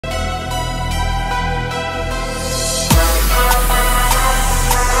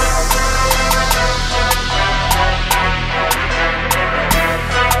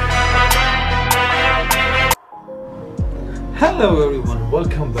Hello everyone,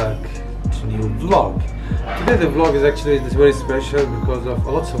 welcome back to new vlog. Today the vlog is actually very special because of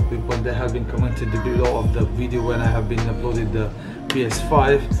lots of people that have been commented below of the video when I have been uploaded the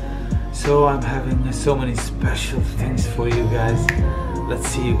PS5. So I'm having so many special things for you guys. Let's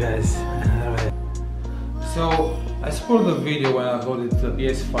see you guys. So as for the video when I uploaded the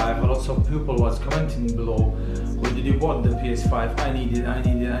PS5, lots of people was commenting below, when did you bought the PS5? I need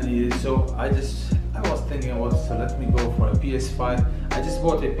it. So I was thinking about, so let me go for a PS5. I just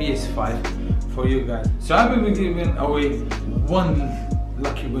bought a PS5 for you guys. So I will be giving away one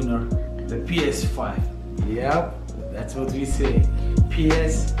lucky winner, the PS5. Yep, that's what we say.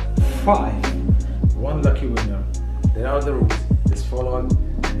 PS5. One lucky winner. There are the rules. Just follow it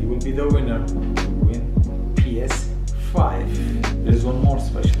and you will be the winner to win PS5. There's one more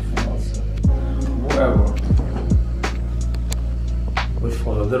special thing also. Whoever will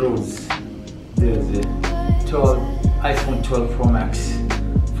follow the rules, there's a iPhone 12 Pro Max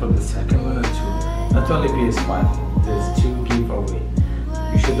for the second winner too. Not only PS5, there's 2 giveaway.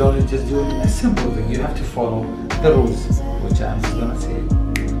 You should only just do a simple thing. You have to follow the rules, which I'm just gonna say.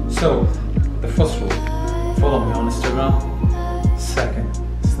 So, the first rule, follow me on Instagram. Second,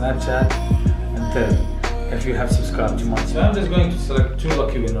 Snapchat. And third, if you have subscribed to my channel. So I'm just going to select 2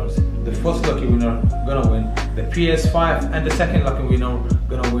 lucky winners. The first lucky winner gonna win the PS5 and the second lucky winner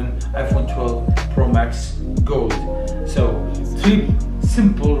gonna win iPhone 12 Pro Max Gold. So 3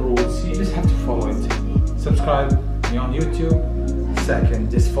 simple rules, you just have to follow it. Subscribe me on YouTube.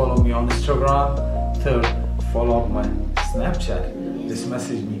 Second, just follow me on Instagram. Third, follow my Snapchat. Just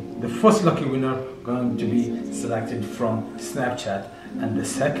message me. The first lucky winner going to be selected from Snapchat and the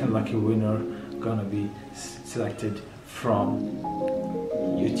second lucky winner gonna be selected from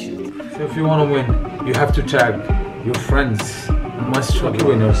YouTube. So if you want to win, you have to tag your friends. Most lucky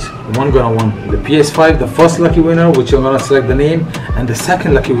winners. The one gonna win the PS5, the first lucky winner, which you're gonna select the name, and the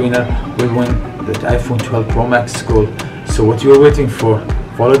second lucky winner will win the iPhone 12 Pro Max Gold. So what you're waiting for?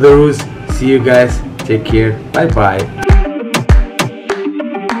 Follow the rules. See you guys. Take care. Bye bye.